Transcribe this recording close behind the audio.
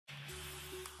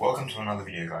Welcome to another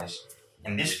video, guys.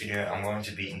 In this video I'm going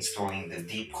to be installing the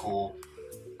Deepcool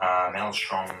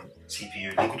Maelstrom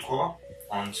CPU liquid cooler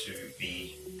onto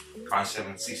the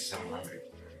i7-6700.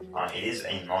 It is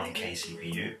a 9k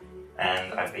CPU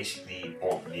and I basically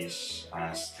bought this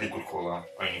liquid cooler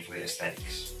only for the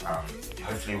aesthetics.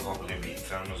 Hopefully it will help a little bit in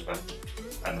thermals, but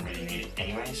I don't really need it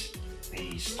anyways.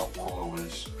 The stock cooler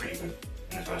was pretty good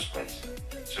in the first place.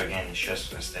 So again, it's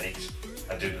just for aesthetics.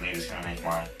 I do believe it's going to make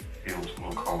my build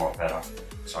look a lot better.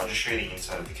 So I'll just show you the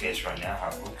inside of the case right now, how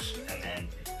it looks, and then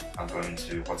I'll go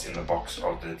into what's in the box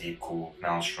of the Deepcool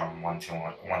Maelstrom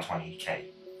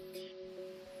 120k.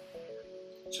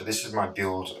 So this is my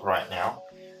build right now.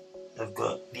 I've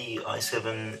got the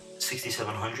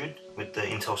i7-6700 with the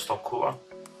Intel stock cooler.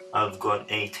 I've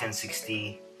got a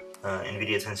 1060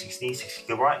 NVIDIA 1060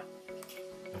 6GB.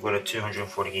 I've got a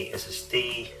 240GB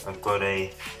SSD. I've got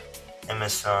a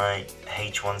MSI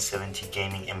H170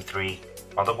 Gaming M3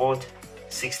 motherboard,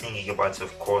 16GB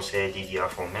of Corsair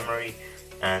DDR4 memory,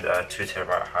 and a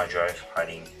 2TB hard drive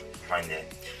hiding behind there.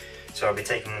 So I'll be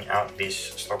taking out this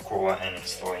stock cooler and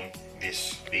installing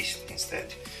this beast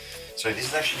instead. So this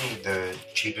is actually the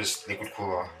cheapest liquid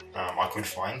cooler I could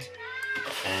find,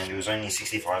 and it was only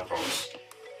 $65.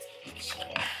 So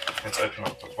let's open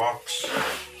up the box.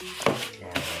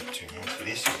 Two hands for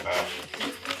this.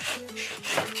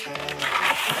 Okay.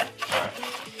 Right.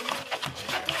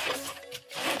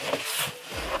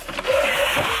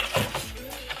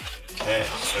 Okay,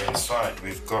 so inside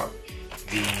we've got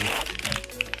the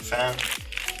fan.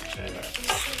 So that's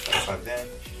inside there.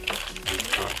 We've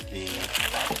got the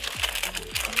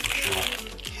actual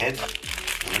head,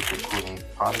 the liquid cooling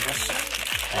part of this,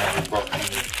 and we've got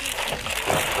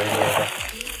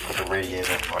the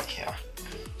radiator right here.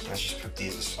 So let's just put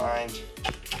these aside.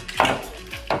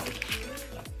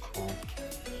 Cool.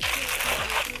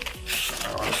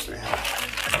 Honestly,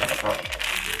 I've got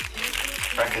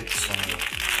brackets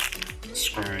and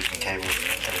screws and cables and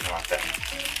everything like that.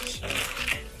 So I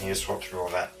need to swap through all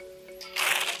that.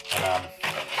 And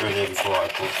earlier before I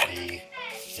put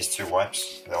these two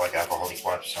wipes, they're like alcoholic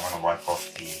wipes, so I'm going to wipe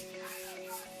off the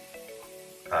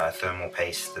thermal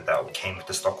paste that came with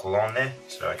the stock cooler on there,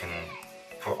 so I can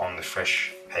put on the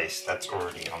fresh paste that's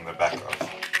already on the back of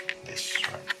this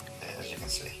right there, as you can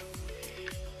see.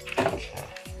 Okay.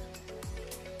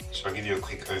 So I'll give you a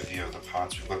quick overview of the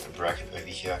parts. We've got the bracket over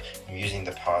here. I'm using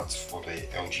the parts for the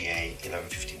LGA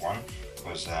 1151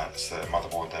 because that's the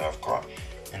motherboard that I've got.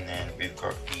 And then we've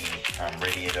got the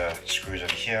radiator screws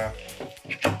over here.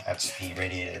 That's the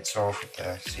radiator itself with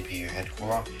the CPU head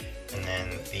cooler. And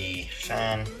then the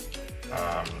fan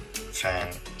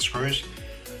screws.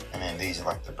 And then these are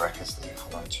like the brackets that you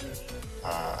hold onto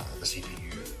the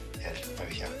CPU head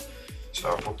over here. So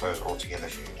I'll put those all together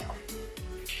for you now.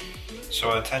 So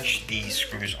I attach these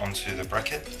screws onto the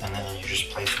bracket, and then you just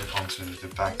place it onto the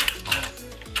back of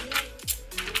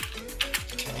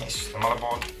the case, the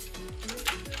motherboard,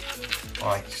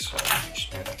 like so.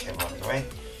 Just move that cable out of the way.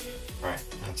 Right,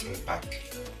 that's in the back.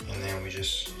 And then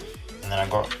and then I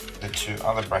got the two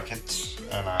other brackets,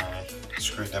 and I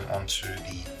screwed them onto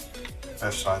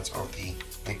both sides of the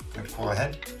liquid cooler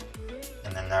head.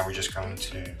 And then now we're just going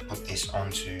to put this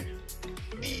onto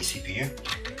the CPU,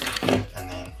 and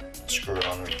then screw it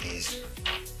on with these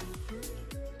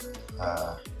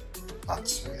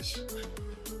nuts, I guess.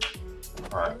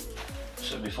 Alright,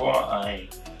 so before I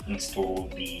install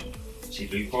the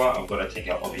CPU cooler, I've got to take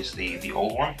out obviously the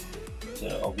old one. So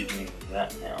I'll be doing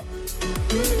that now.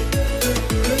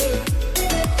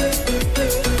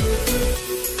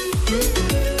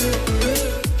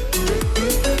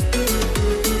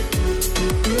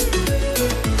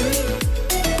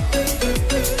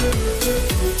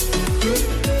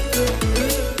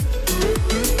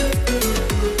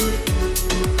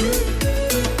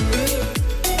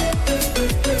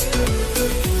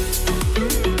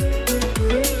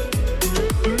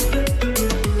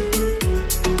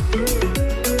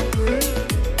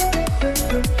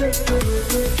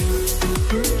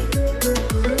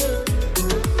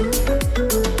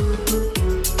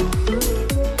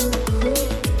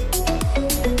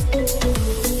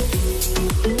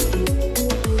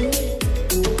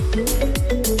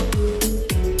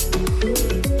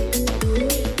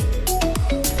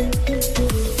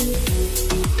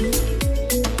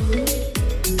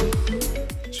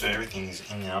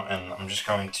 And I'm just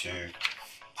going to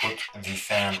put the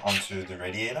fan onto the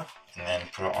radiator and then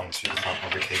put it onto the front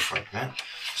of the case like that.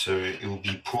 So it will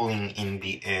be pulling in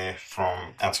the air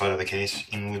from outside of the case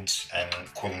inwards and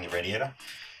cooling the radiator.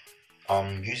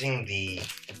 I'm using the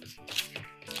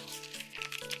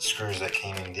screws that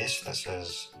came in this that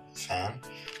says fan,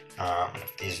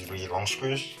 these really long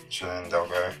screws, so then they'll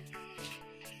go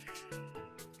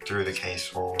through the case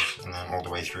holes and then all the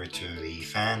way through to the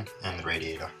fan and the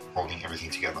radiator, holding everything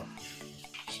together.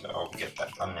 So I'll get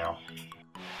that done now.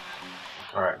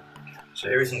 Alright, so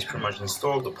everything's pretty much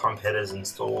installed. The pump header is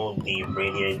installed, the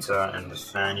radiator and the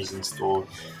fan is installed.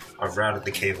 I've routed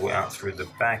the cable out through the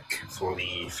back for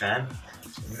the fan.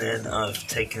 And then I've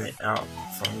taken it out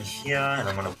from here and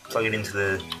I'm going to plug it into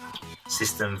the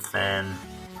system fan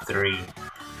 3.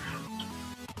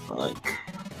 Like,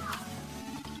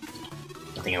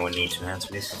 I think I would need 2 hands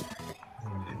for this.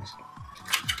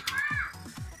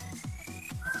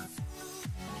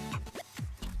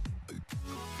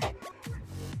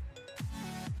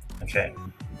 Okay,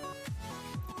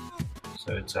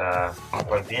 so it's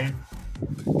plugged in,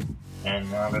 and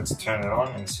now let's turn it on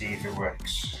and see if it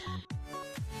works.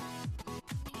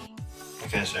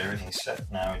 Okay, so everything's set.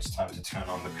 Now it's time to turn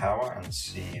on the power and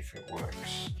see if it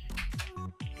works.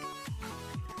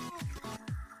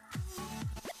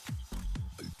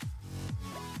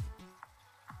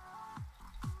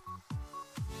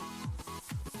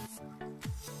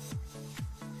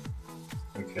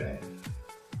 Okay,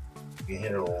 you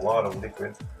hit a lot of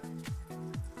liquid.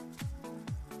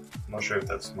 I'm not sure if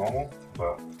that's normal,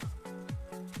 but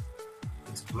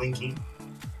it's blinking.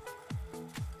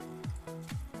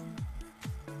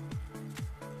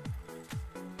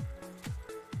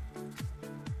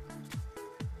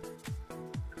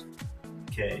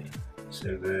 Okay,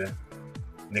 so the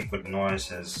liquid noise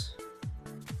has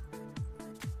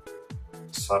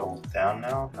settled down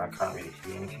now. I can't really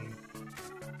hear anything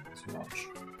too much.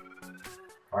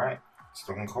 Alright, it's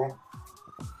looking cool.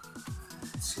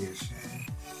 Let's see if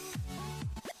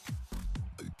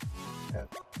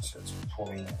so it's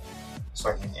pulling,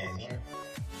 sucking air in.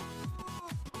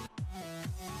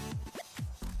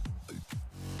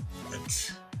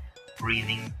 It's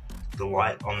breathing. The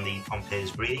light on the pump head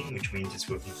is breathing, which means it's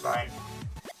working fine.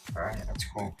 Alright, that's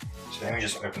cool. So let me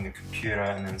just open the computer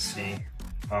and then see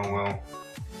how well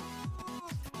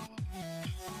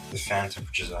the fan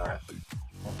temperatures are at.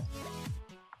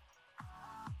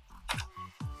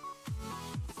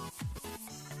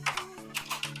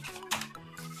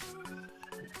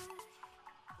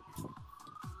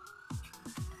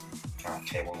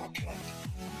 Cable not connected.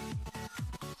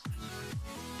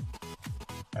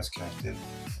 That's connected.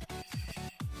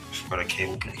 I've got a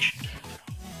cable connection.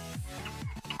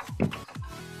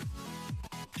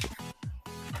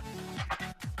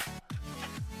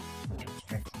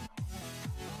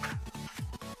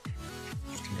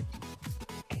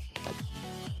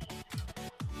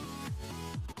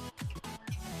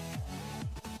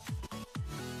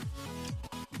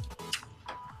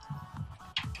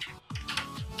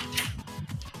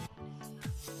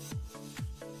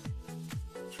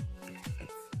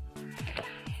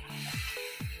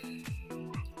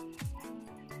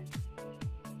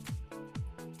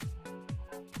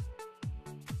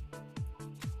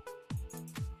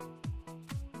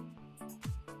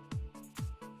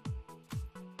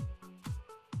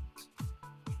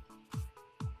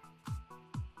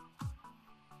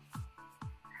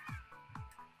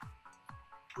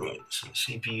 Right, so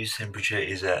CPU's temperature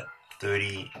is at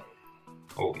 30.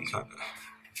 Oh, you can't.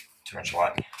 Too much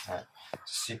light. Right.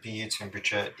 So CPU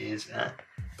temperature is at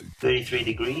 33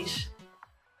 degrees,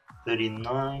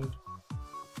 39,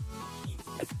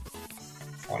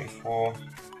 44.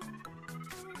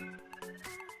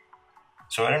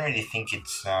 So I don't really think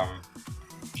it's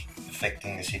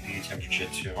affecting the CPU temperature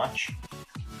too much.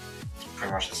 It's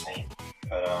pretty much the same,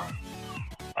 but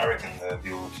I reckon the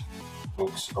build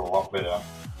looks a lot better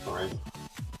already.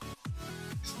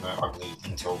 There's no ugly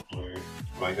Intel blue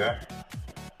logo.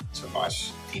 It's a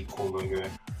nice Deepcool logo.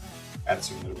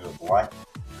 Adds a little bit of light.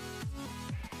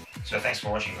 So thanks for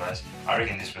watching, guys. I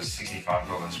reckon this was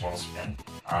 $65 well spent.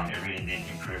 It really did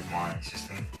improve my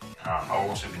system. I'll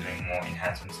also be doing more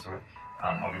enhancements to it.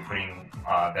 I'll be putting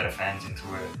better fans into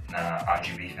it,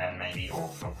 RGB fan maybe, or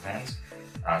purple fans,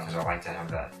 because I like to have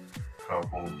that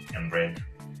purple and red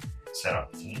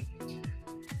setup theme.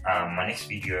 My next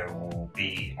video will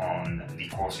be on the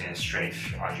Corsair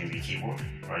Strafe RGB keyboard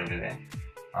right over there.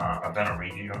 I've done a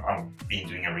review. I'll be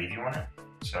doing a review on it,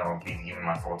 so I'll be giving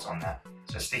my thoughts on that.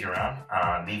 So stick around.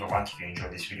 Leave a like if you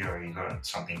enjoyed this video or you got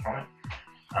something from it,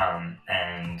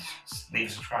 and leave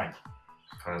a subscribe,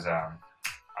 because I'm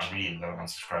really low on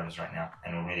subscribers right now,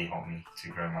 and it will really help me to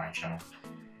grow my channel.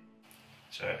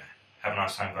 So have a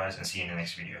nice time, guys, and see you in the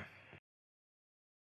next video.